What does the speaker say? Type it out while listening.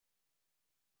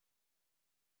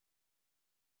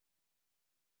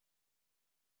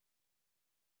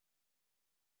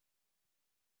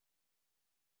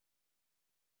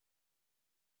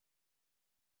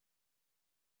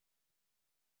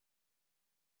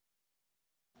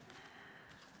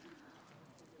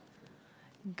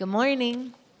Good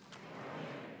morning.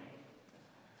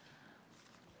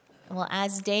 Well,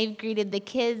 as Dave greeted the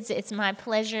kids, it's my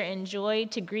pleasure and joy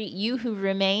to greet you who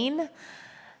remain.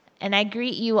 And I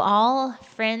greet you all,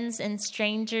 friends and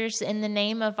strangers, in the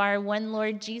name of our one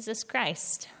Lord Jesus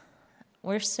Christ.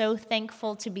 We're so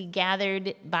thankful to be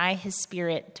gathered by His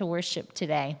Spirit to worship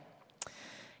today.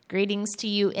 Greetings to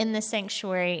you in the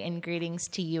sanctuary and greetings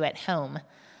to you at home.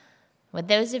 With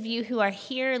those of you who are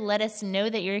here, let us know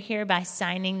that you're here by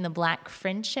signing the black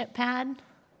friendship pad.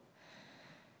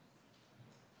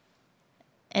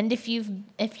 And if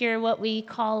you're what we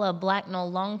call a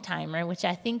Blacknell long-timer, which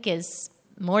I think is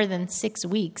more than 6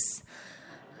 weeks,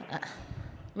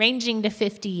 ranging to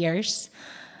 50 years,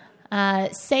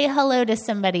 say hello to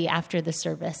somebody after the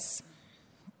service.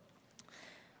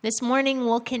 This morning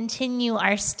we'll continue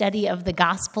our study of the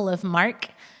Gospel of Mark.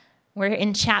 We're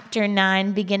in chapter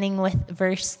 9, beginning with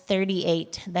verse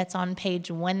 38. That's on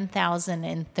page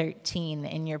 1013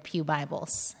 in your pew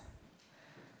Bibles.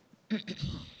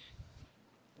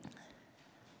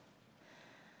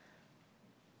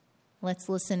 Let's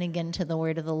listen again to the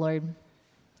word of the Lord.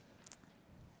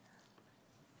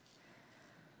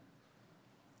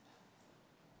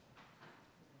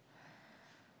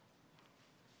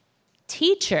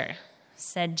 "Teacher,"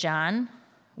 said John,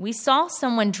 "we saw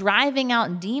someone driving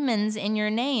out demons in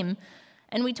your name,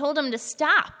 and we told him to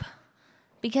stop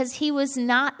because he was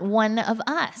not one of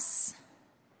us."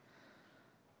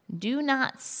 "Do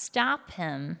not stop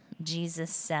him,"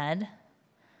 Jesus said,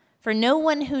 "for no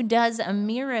one who does a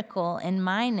miracle in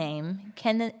my name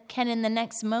can in the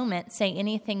next moment say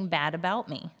anything bad about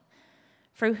me.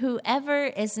 For whoever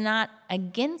is not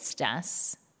against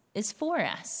us is for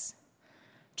us.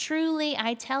 Truly,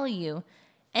 I tell you,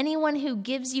 anyone who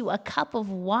gives you a cup of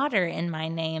water in my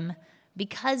name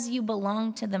because you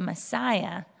belong to the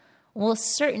Messiah will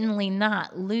certainly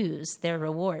not lose their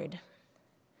reward.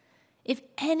 If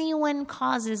anyone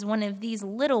causes one of these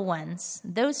little ones,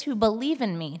 those who believe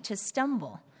in me, to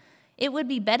stumble, it would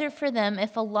be better for them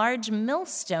if a large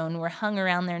millstone were hung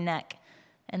around their neck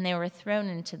and they were thrown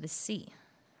into the sea.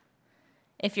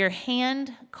 If your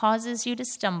hand causes you to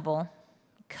stumble,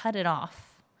 cut it off.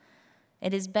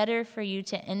 It is better for you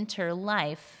to enter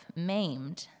life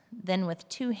maimed than with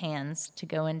 2 hands to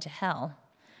go into hell,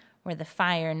 where the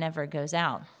fire never goes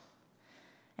out.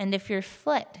 And if your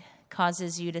foot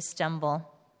causes you to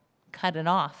stumble, cut it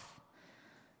off.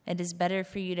 It is better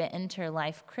for you to enter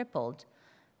life crippled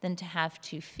than to have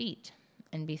 2 feet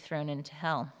and be thrown into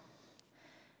hell.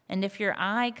 And if your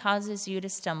eye causes you to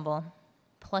stumble,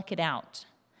 pluck it out.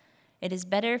 It is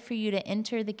better for you to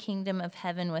enter the kingdom of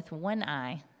heaven with 1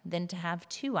 eye than to have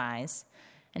 2 eyes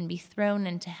and be thrown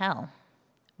into hell,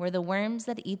 where the worms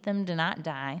that eat them do not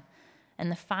die,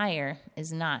 and the fire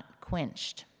is not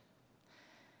quenched.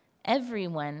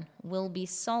 Everyone will be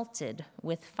salted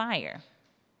with fire.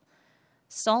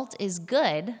 Salt is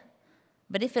good,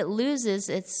 but if it loses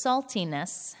its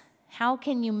saltiness, how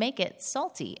can you make it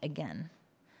salty again?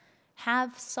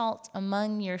 Have salt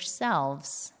among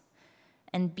yourselves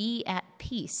and be at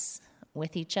peace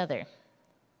with each other."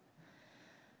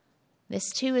 This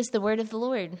too is the word of the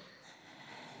Lord.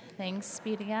 Thanks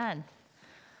be to God.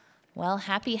 Well,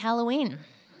 happy Halloween.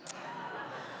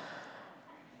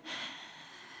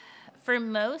 For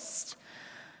most,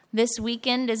 this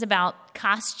weekend is about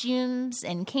costumes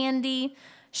and candy,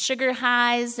 sugar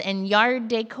highs and yard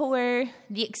decor,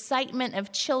 the excitement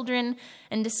of children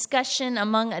and discussion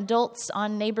among adults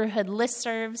on neighborhood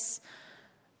listservs.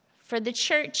 For the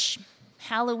church,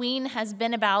 Halloween has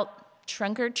been about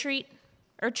trunk or treat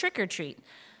or trick or treat,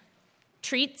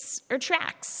 treats or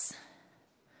tracts.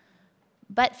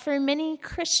 But for many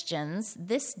Christians,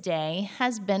 this day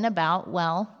has been about,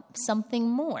 well, something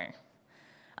more.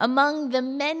 Among the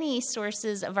many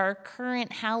sources of our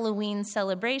current Halloween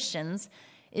celebrations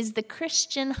is the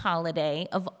Christian holiday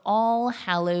of All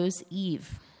Hallows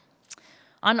Eve.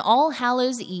 On All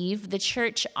Hallows Eve, the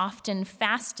church often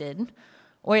fasted,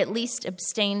 or at least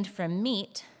abstained from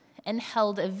meat, and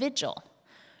held a vigil,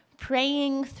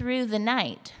 praying through the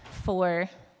night for,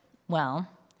 well,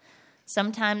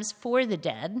 sometimes for the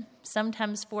dead,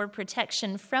 sometimes for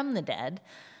protection from the dead,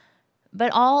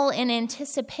 but all in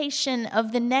anticipation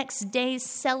of the next day's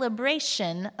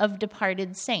celebration of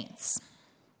departed saints.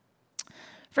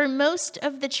 For most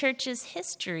of the church's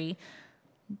history,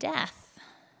 death,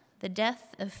 the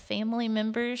death of family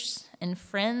members and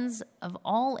friends of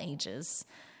all ages,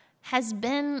 has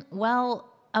been, well,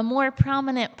 a more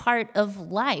prominent part of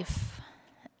life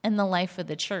and the life of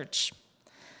the church.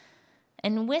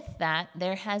 And with that,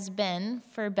 there has been,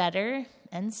 for better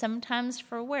and sometimes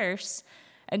for worse,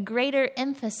 a greater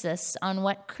emphasis on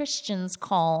what Christians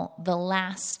call the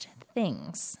last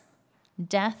things: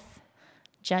 death,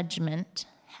 judgment,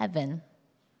 heaven,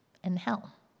 and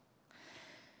hell.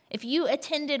 If you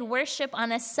attended worship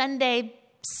on a Sunday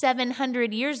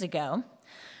 700 years ago,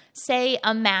 say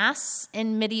a mass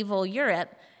in medieval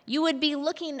Europe, you would be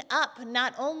looking up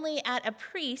not only at a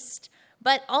priest,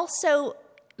 but also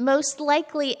most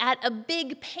likely at a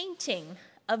big painting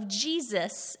of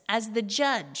Jesus as the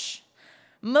judge.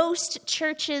 Most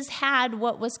churches had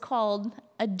what was called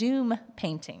a doom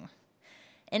painting,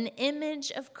 an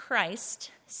image of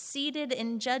Christ seated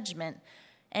in judgment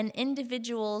and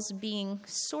individuals being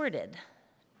sorted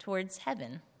towards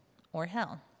heaven or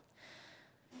hell.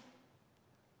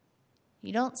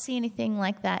 You don't see anything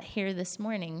like that here this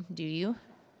morning, do you?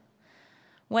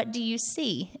 What do you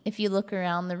see if you look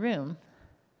around the room?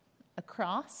 A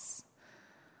cross,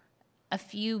 a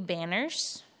few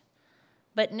banners,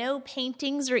 but no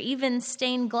paintings or even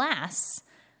stained glass.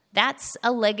 That's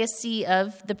a legacy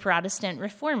of the Protestant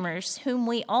reformers, whom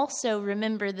we also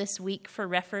remember this week for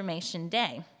Reformation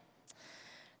Day.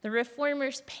 The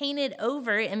reformers painted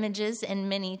over images in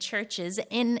many churches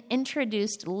and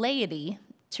introduced laity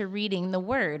to reading the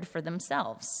word for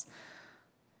themselves.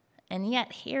 And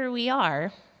yet here we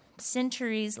are,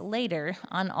 centuries later,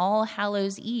 on All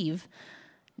Hallows Eve,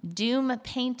 doom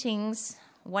paintings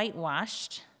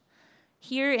whitewashed,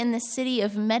 here in the city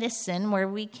of medicine, where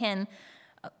we can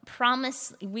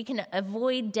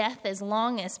avoid death as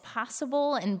long as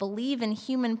possible and believe in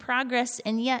human progress,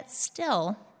 and yet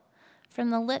still,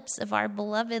 from the lips of our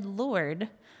beloved Lord,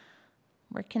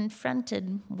 we're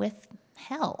confronted with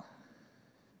hell.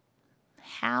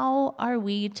 How are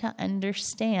we to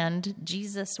understand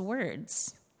Jesus'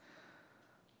 words?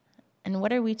 And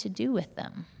what are we to do with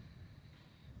them?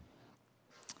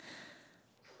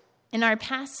 In our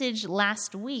passage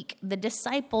last week, the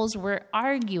disciples were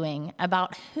arguing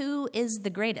about who is the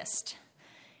greatest,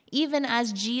 even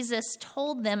as Jesus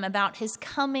told them about his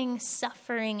coming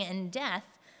suffering and death.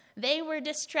 They were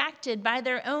distracted by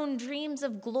their own dreams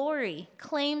of glory,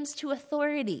 claims to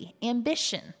authority,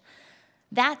 ambition.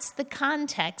 That's the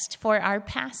context for our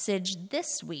passage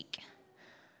this week.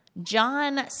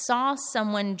 John saw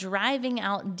someone driving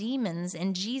out demons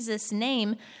in Jesus'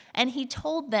 name, and he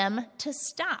told them to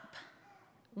stop.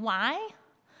 Why?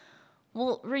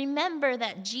 Well, remember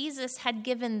that Jesus had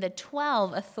given the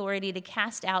 12 authority to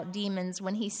cast out demons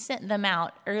when he sent them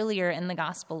out earlier in the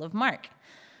Gospel of Mark.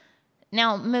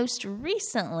 Now, most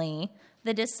recently,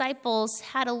 the disciples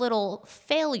had a little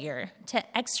failure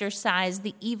to exorcise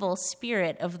the evil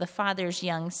spirit of the Father's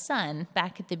young son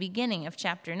back at the beginning of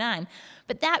chapter 9.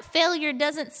 But that failure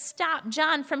doesn't stop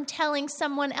John from telling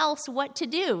someone else what to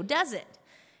do, does it?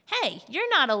 Hey, you're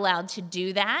not allowed to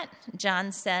do that,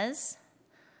 John says.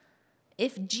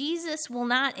 If Jesus will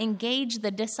not engage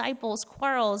the disciples'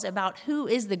 quarrels about who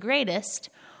is the greatest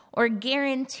or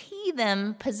guarantee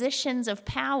them positions of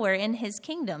power in his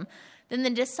kingdom, then the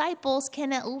disciples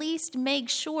can at least make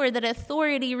sure that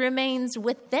authority remains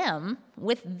with them,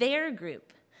 with their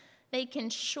group. They can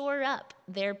shore up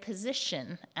their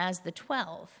position as the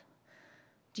 12.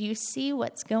 Do you see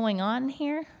what's going on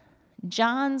here?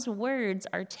 John's words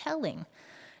are telling.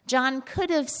 John could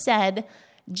have said,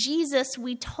 Jesus,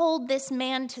 we told this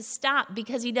man to stop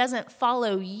because he doesn't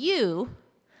follow you.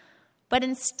 But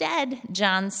instead,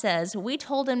 John says, we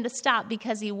told him to stop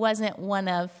because he wasn't one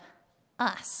of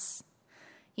us.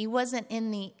 He wasn't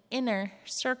in the inner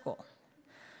circle.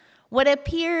 What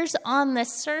appears on the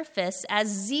surface as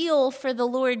zeal for the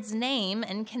Lord's name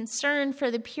and concern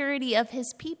for the purity of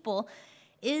his people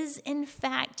is in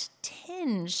fact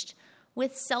tinged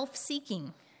with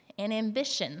self-seeking and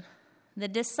ambition. The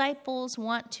disciples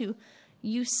want to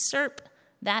usurp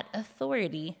that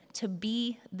authority to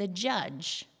be the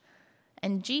judge,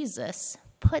 and Jesus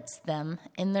puts them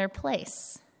in their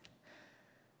place.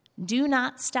 Do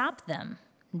not stop them,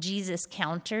 Jesus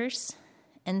counters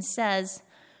and says,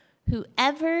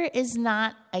 whoever is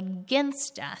not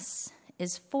against us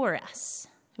is for us.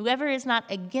 Whoever is not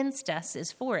against us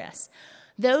is for us.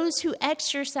 Those who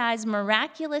exercise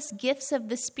miraculous gifts of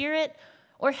the Spirit,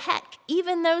 or heck,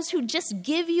 even those who just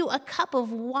give you a cup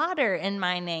of water in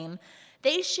my name,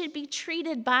 they should be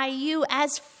treated by you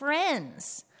as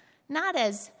friends, not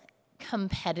as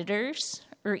competitors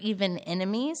or even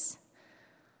enemies.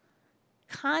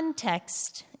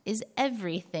 Context is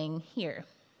everything here.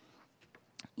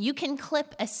 You can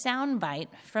clip a soundbite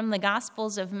from the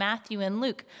Gospels of Matthew and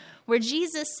Luke where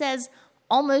Jesus says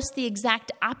almost the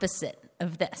exact opposite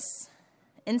of this.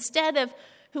 Instead of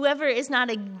whoever is not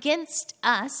against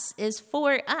us is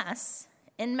for us,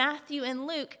 in Matthew and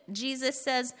Luke, Jesus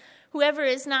says, Whoever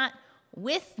is not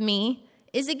with me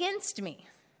is against me.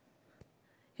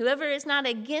 Whoever is not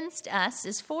against us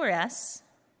is for us,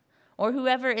 or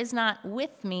whoever is not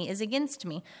with me is against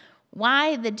me.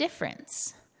 Why the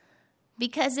difference?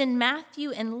 Because in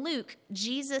Matthew and Luke,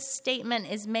 Jesus'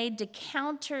 statement is made to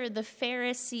counter the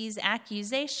Pharisees'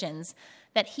 accusations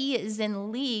that he is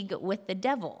in league with the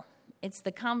devil. It's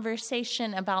the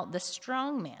conversation about the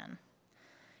strong man.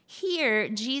 Here,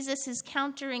 Jesus is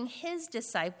countering his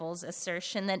disciples'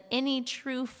 assertion that any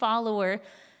true follower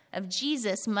of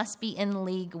Jesus must be in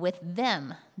league with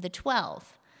them, the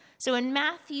 12. So in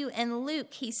Matthew and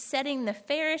Luke, he's setting the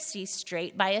Pharisees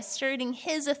straight by asserting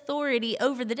his authority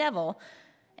over the devil.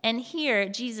 And here,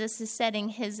 Jesus is setting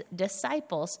his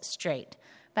disciples straight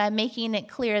by making it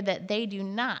clear that they do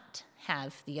not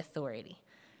have the authority.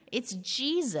 It's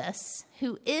Jesus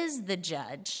who is the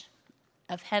judge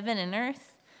of heaven and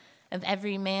earth, of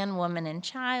every man, woman, and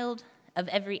child, of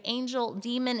every angel,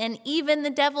 demon, and even the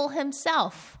devil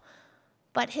himself.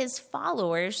 But his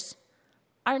followers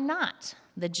are not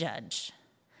the judge.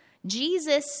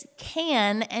 Jesus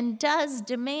can and does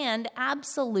demand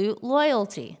absolute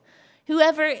loyalty.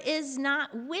 Whoever is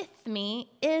not with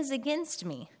me is against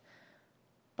me.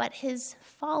 But his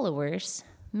followers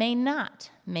may not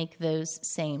make those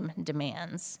same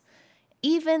demands.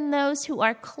 Even those who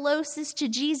are closest to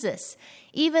Jesus,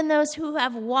 even those who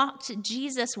have watched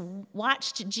Jesus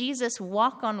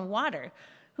walk on water,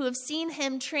 who have seen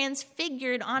him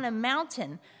transfigured on a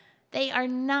mountain, they are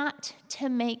not to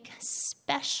make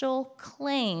special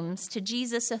claims to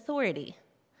Jesus' authority,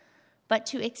 but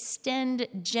to extend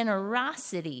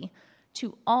generosity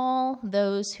to all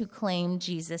those who claim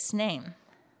Jesus' name,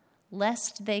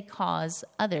 lest they cause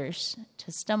others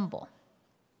to stumble.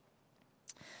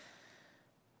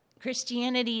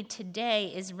 Christianity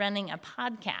Today is running a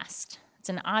podcast. It's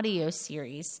an audio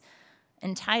series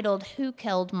entitled Who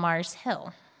Killed Mars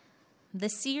Hill? The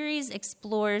series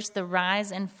explores the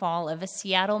rise and fall of a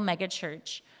Seattle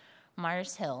megachurch,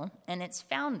 Mars Hill, and its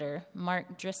founder,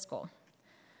 Mark Driscoll.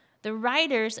 The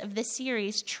writers of the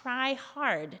series try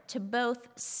hard to both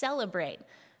celebrate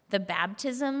the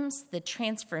baptisms, the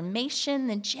transformation,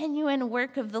 the genuine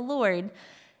work of the Lord,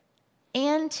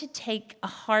 and to take a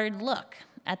hard look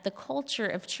at the culture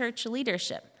of church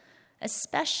leadership,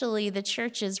 especially the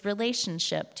church's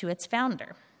relationship to its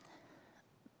founder.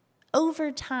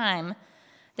 Over time,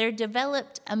 there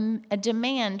developed a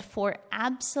demand for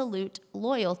absolute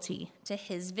loyalty to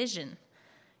his vision.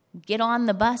 Get on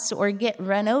the bus or get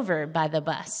run over by the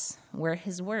bus, were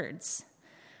his words.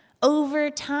 Over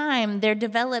time, there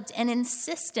developed an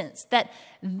insistence that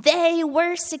they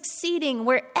were succeeding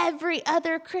where every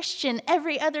other Christian,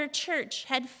 every other church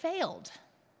had failed.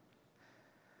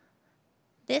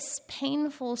 This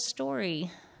painful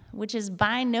story, which is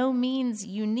by no means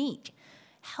unique,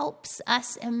 helps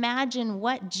us imagine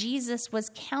what Jesus was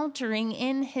countering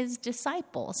in his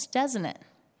disciples, doesn't it?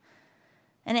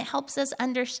 And it helps us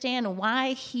understand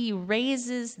why he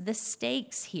raises the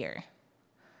stakes here.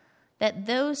 That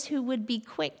those who would be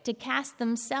quick to cast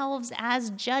themselves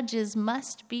as judges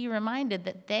must be reminded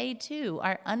that they too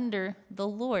are under the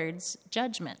Lord's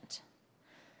judgment.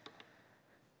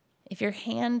 If your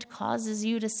hand causes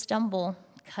you to stumble,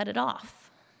 cut it off.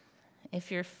 If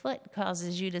your foot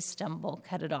causes you to stumble,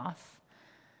 cut it off.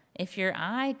 If your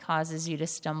eye causes you to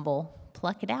stumble,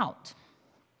 pluck it out.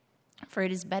 For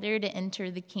it is better to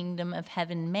enter the kingdom of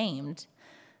heaven maimed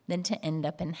than to end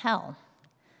up in hell.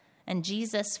 And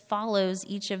Jesus follows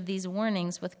each of these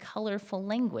warnings with colorful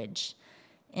language,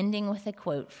 ending with a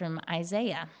quote from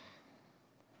Isaiah.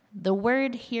 The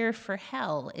word here for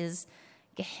hell is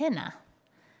Gehenna,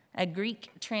 a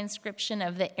Greek transcription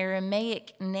of the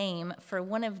Aramaic name for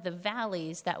one of the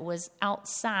valleys that was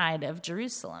outside of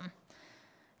Jerusalem.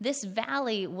 This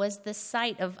valley was the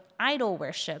site of idol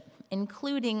worship,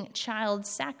 including child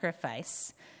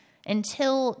sacrifice,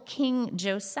 until King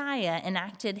Josiah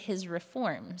enacted his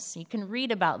reforms. You can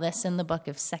read about this in the book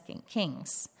of 2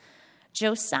 Kings.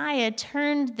 Josiah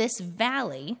turned this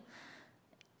valley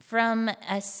from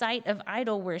a site of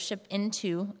idol worship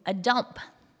into a dump.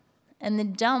 And the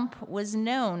dump was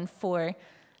known for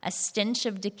a stench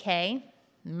of decay,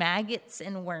 maggots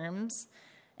and worms,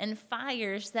 and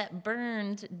fires that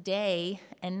burned day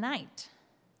and night.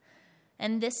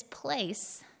 And this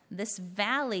place, this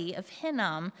valley of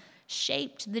Hinnom,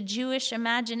 shaped the Jewish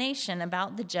imagination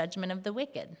about the judgment of the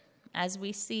wicked, as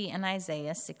we see in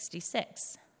Isaiah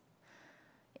 66.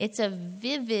 It's a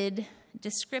vivid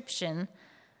description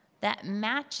that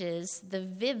matches the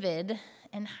vivid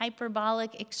and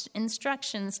hyperbolic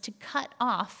instructions to cut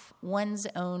off one's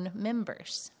own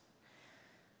members.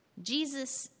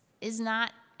 Jesus is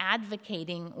not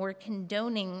advocating or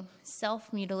condoning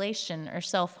self-mutilation or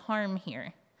self-harm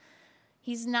here.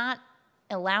 He's not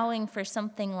allowing for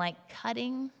something like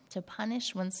cutting to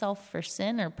punish oneself for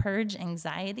sin or purge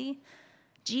anxiety.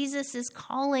 Jesus is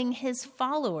calling his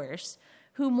followers,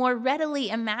 who more readily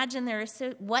imagine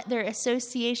what their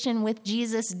association with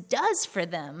Jesus does for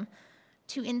them,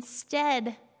 to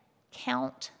instead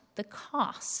count the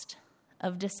cost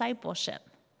of discipleship,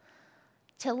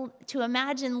 to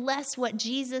imagine less what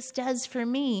Jesus does for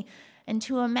me and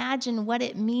to imagine what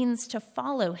it means to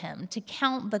follow him, to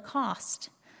count the cost.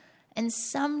 And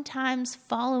sometimes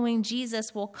following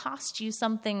Jesus will cost you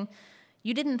something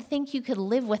you didn't think you could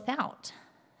live without,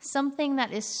 something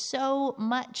that is so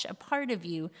much a part of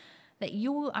you that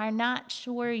you are not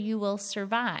sure you will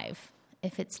survive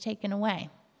if it's taken away.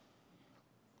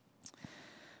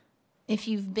 If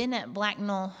you've been at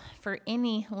Blacknell for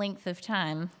any length of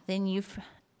time, then you've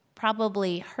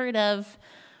probably heard of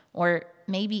or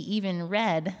maybe even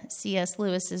read C.S.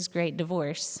 Lewis's Great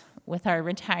Divorce with our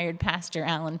retired pastor,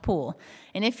 Alan Poole.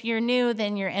 And if you're new,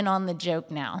 then you're in on the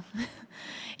joke now.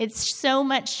 It's so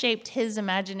much shaped his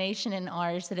imagination and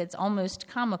ours that it's almost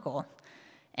comical,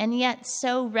 and yet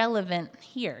so relevant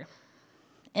here.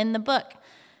 In the book,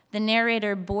 the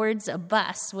narrator boards a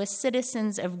bus with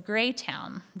citizens of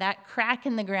Greytown, that crack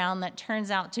in the ground that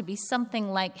turns out to be something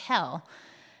like hell.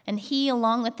 And he,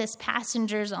 along with his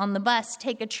passengers on the bus,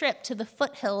 take a trip to the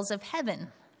foothills of heaven.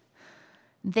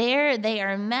 There they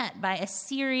are met by a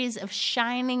series of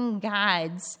shining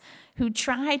guides who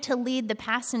try to lead the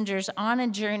passengers on a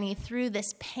journey through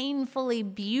this painfully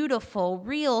beautiful,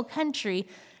 real country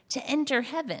to enter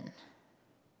heaven.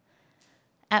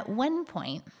 At one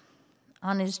point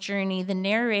on his journey, the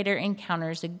narrator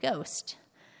encounters a ghost.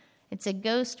 It's a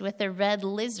ghost with a red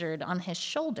lizard on his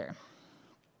shoulder.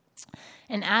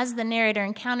 And as the narrator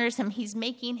encounters him, he's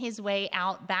making his way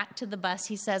out back to the bus.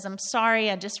 He says, "I'm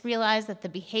sorry, I just realized that the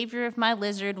behavior of my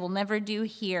lizard will never do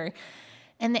here."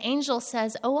 And the angel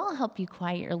says, "Oh, I'll help you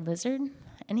quiet your lizard."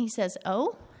 And he says,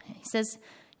 "Oh?" He says,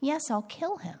 "Yes, I'll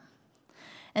kill him."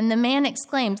 And the man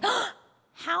exclaims,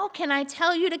 "How can I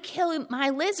tell you to kill my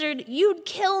lizard? You'd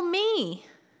kill me."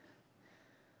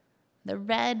 The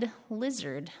red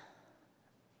lizard,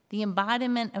 the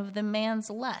embodiment of the man's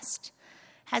lust,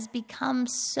 has become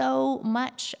so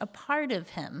much a part of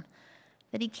him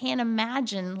that he can't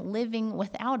imagine living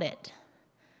without it.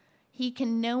 He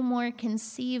can no more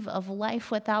conceive of life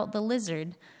without the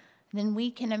lizard than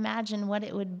we can imagine what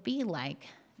it would be like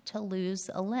to lose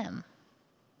a limb.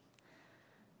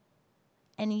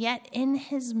 And yet in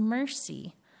his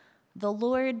mercy, the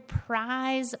Lord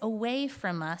pries away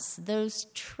from us those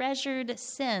treasured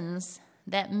sins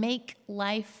that make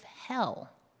life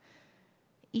hell,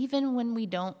 even when we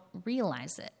don't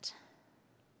realize it.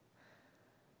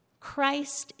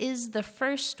 Christ is the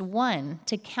first one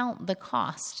to count the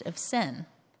cost of sin.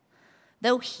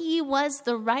 Though he was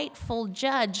the rightful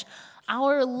judge,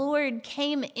 our Lord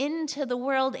came into the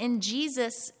world in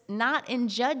Jesus, not in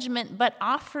judgment, but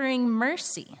offering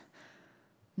mercy.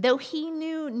 Though he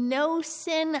knew no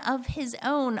sin of his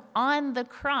own on the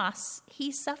cross,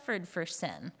 he suffered for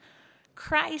sin.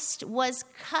 Christ was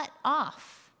cut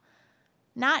off,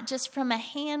 not just from a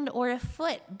hand or a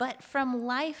foot, but from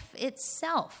life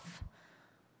itself,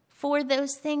 for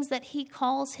those things that he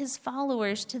calls his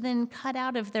followers to then cut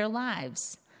out of their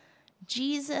lives.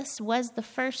 Jesus was the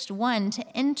first one to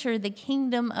enter the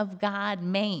kingdom of God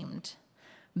maimed,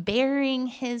 bearing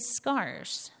his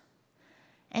scars.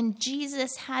 And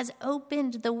Jesus has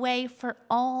opened the way for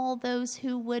all those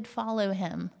who would follow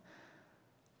him.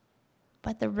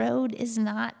 But the road is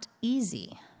not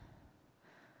easy.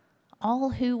 All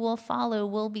who will follow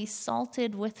will be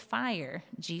salted with fire,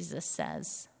 Jesus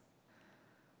says.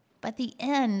 But the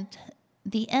end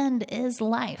is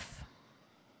life.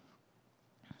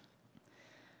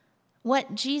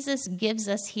 What Jesus gives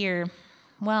us here,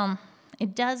 well,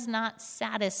 it does not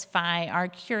satisfy our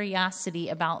curiosity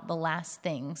about the last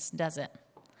things, does it?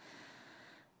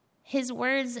 His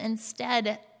words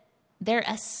instead, they're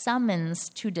a summons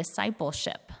to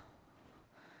discipleship.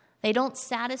 They don't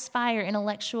satisfy our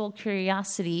intellectual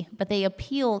curiosity, but they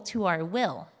appeal to our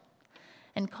will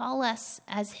and call us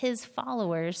as his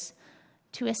followers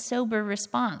to a sober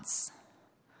response.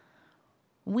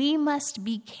 We must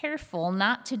be careful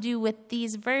not to do with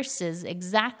these verses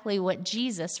exactly what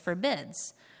Jesus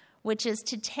forbids, which is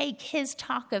to take his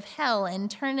talk of hell and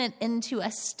turn it into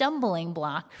a stumbling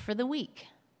block for the weak.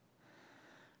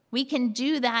 We can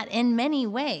do that in many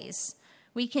ways.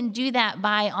 We can do that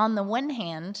by, on the one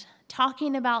hand,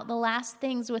 talking about the last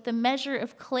things with a measure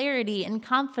of clarity and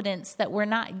confidence that we're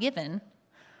not given.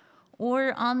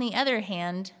 Or on the other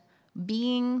hand,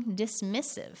 being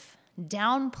dismissive,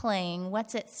 downplaying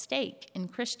what's at stake in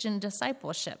Christian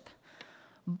discipleship.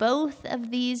 Both of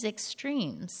these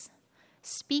extremes,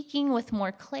 speaking with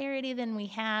more clarity than we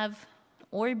have,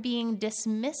 or being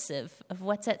dismissive of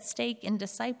what's at stake in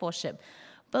discipleship,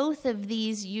 both of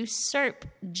these usurp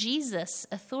Jesus'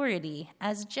 authority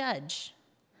as judge.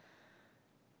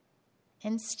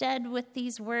 Instead, with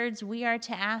these words, we are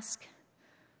to ask,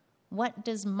 what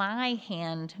does my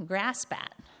hand grasp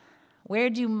at? Where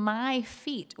do my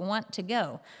feet want to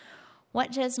go?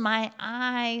 What does my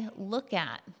eye look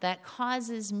at that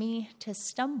causes me to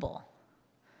stumble?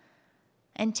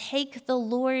 And take up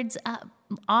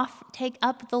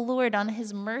the Lord on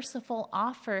his merciful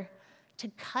offer to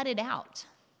cut it out,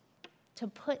 to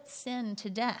put sin to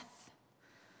death.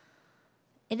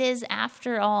 It is,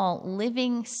 after all,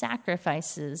 living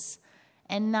sacrifices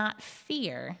and not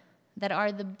fear that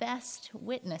are the best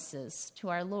witnesses to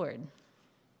our Lord.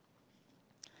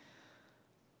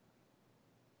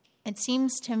 It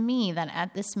seems to me that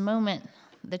at this moment,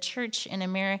 the church in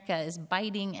America is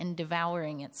biting and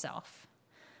devouring itself.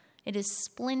 It is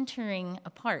splintering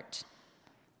apart.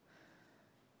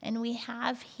 And we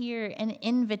have here an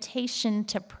invitation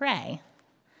to pray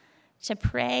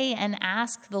and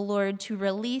ask the Lord to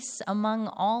release among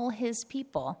all his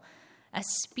people a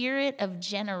spirit of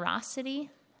generosity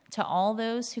to all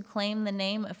those who claim the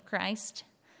name of Christ,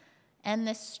 and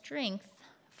the strength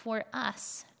for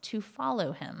us to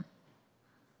follow him.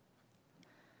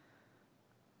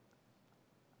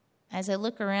 As I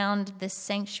look around this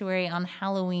sanctuary on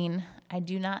Halloween, I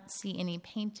do not see any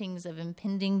paintings of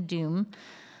impending doom,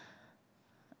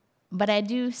 but I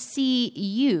do see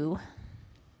you,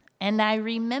 and I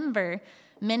remember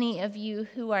many of you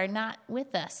who are not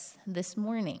with us this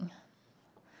morning.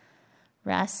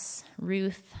 Russ,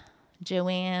 Ruth,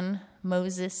 Joanne,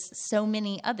 Moses, so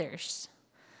many others.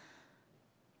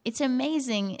 It's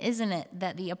amazing, isn't it,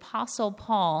 that the Apostle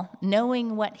Paul,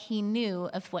 knowing what he knew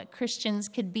of what Christians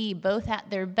could be both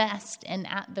at their best and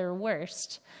at their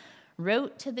worst,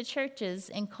 wrote to the churches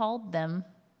and called them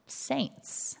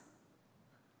saints.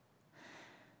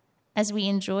 As we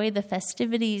enjoy the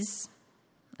festivities,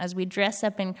 as we dress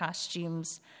up in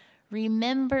costumes,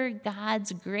 remember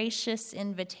God's gracious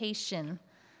invitation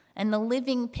and the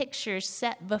living picture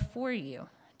set before you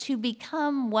to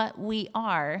become what we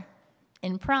are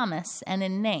in promise and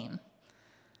in name,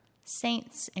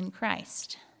 saints in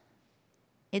Christ.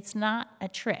 It's not a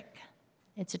trick,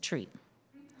 it's a treat.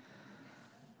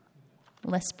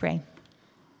 Let's pray.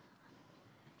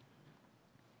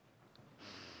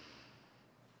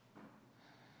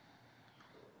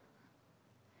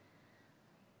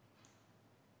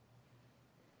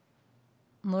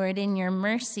 Lord, in your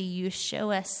mercy, you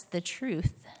show us the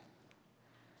truth.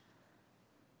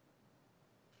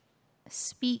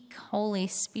 Speak, Holy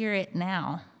Spirit,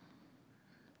 now,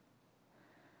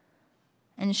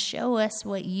 and show us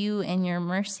what you in your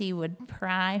mercy would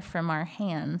pry from our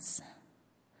hands,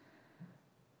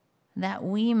 that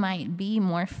we might be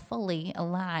more fully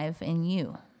alive in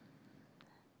you.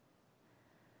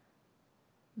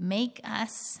 Make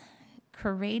us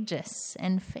courageous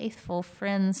and faithful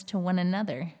friends to one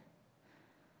another,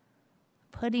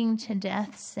 putting to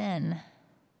death sin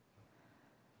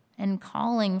and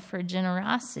calling for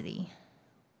generosity,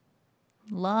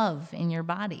 love in your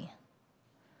body.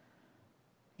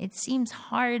 It seems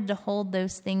hard to hold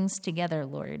those things together,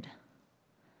 Lord.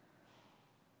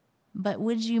 But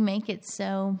would you make it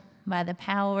so by the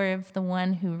power of the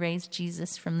one who raised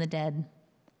Jesus from the dead?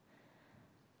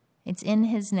 It's in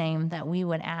his name that we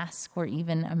would ask or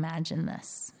even imagine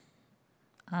this.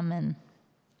 Amen.